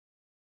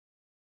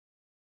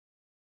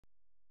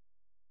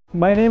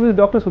My name is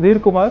Dr.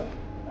 Sudhir Kumar.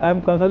 I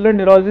am consultant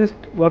neurologist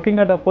working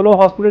at Apollo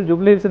Hospital,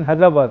 Jubilee Hills in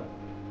Hyderabad.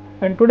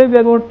 And today we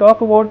are going to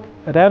talk about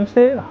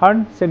Ramsay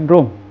Hunt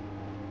Syndrome.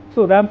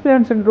 So Ramsay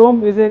Hunt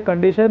Syndrome is a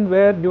condition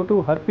where due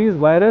to herpes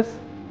virus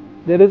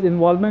there is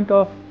involvement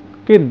of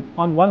skin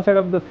on one side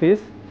of the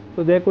face.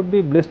 So there could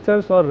be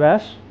blisters or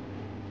rash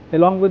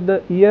along with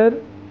the ear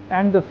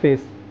and the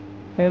face.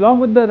 And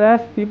along with the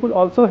rash, people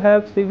also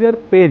have severe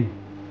pain.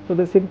 So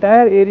this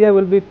entire area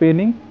will be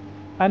paining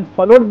and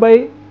followed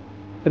by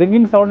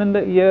ringing sound in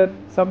the ear,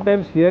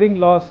 sometimes hearing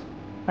loss,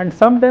 and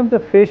sometimes the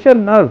facial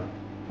nerve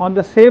on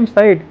the same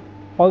side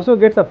also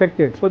gets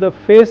affected. So the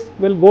face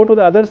will go to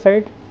the other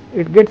side,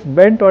 it gets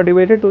bent or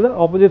deviated to the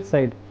opposite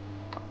side.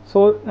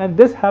 So and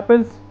this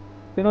happens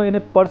in a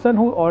person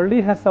who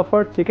already has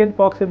suffered chicken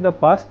pox in the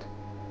past.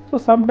 So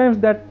sometimes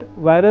that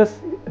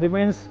virus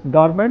remains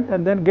dormant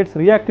and then gets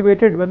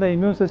reactivated when the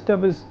immune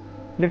system is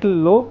little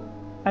low,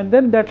 and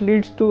then that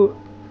leads to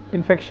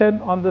infection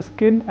on the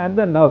skin and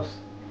the nerves.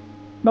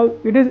 Now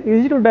it is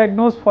easy to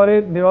diagnose for a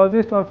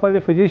neurologist or for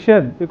a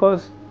physician,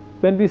 because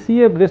when we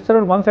see a blister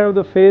on one side of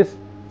the face,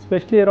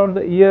 especially around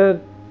the ear,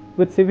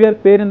 with severe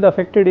pain in the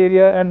affected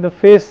area and the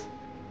face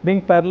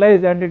being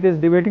paralyzed and it is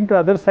deviating to the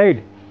other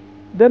side,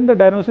 then the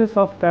diagnosis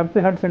of Ramsay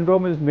Hunt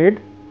syndrome is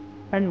made.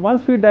 And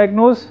once we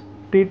diagnose,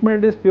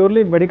 treatment is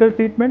purely medical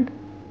treatment.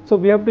 So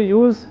we have to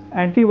use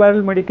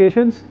antiviral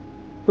medications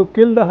to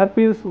kill the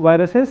herpes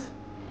viruses,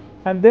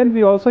 and then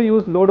we also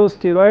use low dose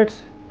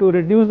steroids to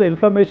reduce the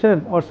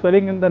inflammation or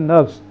swelling in the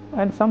nerves,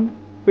 and some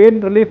pain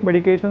relief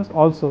medications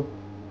also.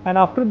 And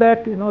after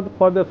that,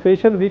 for the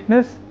facial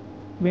weakness,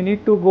 we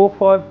need to go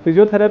for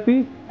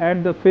physiotherapy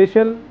and the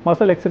facial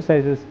muscle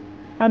exercises.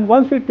 And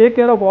once we take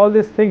care of all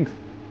these things,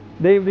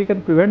 we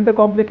can prevent the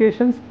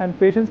complications and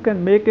patients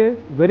can make a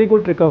very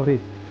good recovery.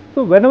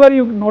 So whenever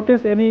you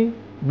notice any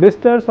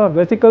blisters or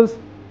vesicles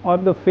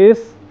on the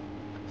face,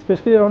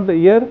 especially around the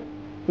ear,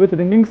 with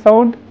ringing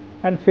sound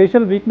and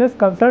facial weakness,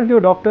 consult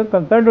your doctor,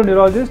 consult your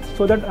neurologist,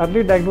 so that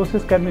early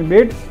diagnosis can be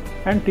made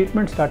and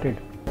treatment started.